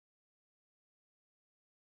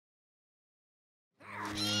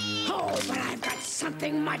Oh, but I've got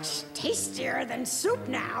something much tastier than soup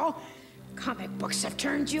now. Comic books have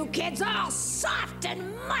turned you kids all soft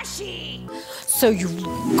and mushy. So you've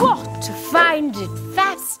got to find it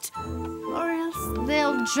fast, or else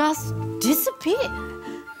they'll just disappear.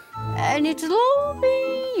 And it'll all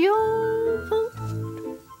be your fault.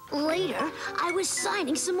 Later, I was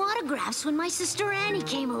signing some autographs when my sister Annie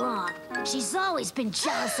came along. She's always been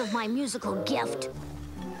jealous of my musical gift.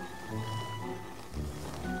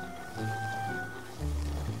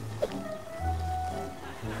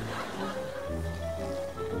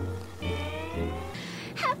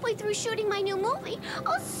 Halfway through shooting my new movie,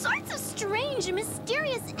 all sorts of strange and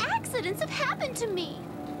mysterious accidents have happened to me.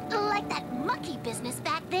 Like that monkey business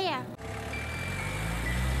back there.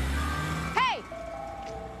 Hey!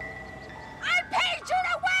 I paid you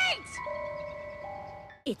to wait!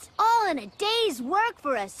 It's all in a day's work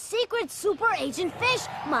for a secret super agent fish,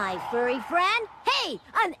 my furry friend. Hey,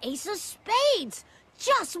 an ace of spades!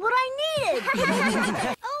 Just what I needed!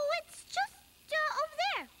 Oh, it's just over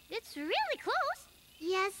there. It's really close.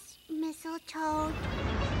 Yes, Mistletoe.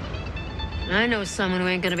 I know someone who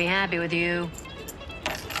ain't gonna be happy with you.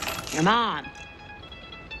 Your mom.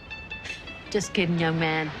 Just kidding, young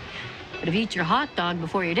man. But if you eat your hot dog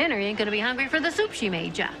before your dinner, you ain't gonna be hungry for the soup she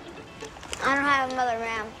made ya. I don't have a mother,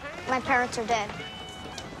 ma'am. My parents are dead.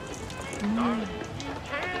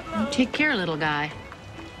 Take care, little guy.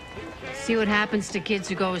 See what happens to kids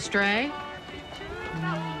who go astray?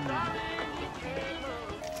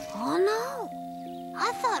 Oh, no.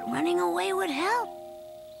 I thought running away would help.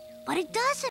 But it doesn't.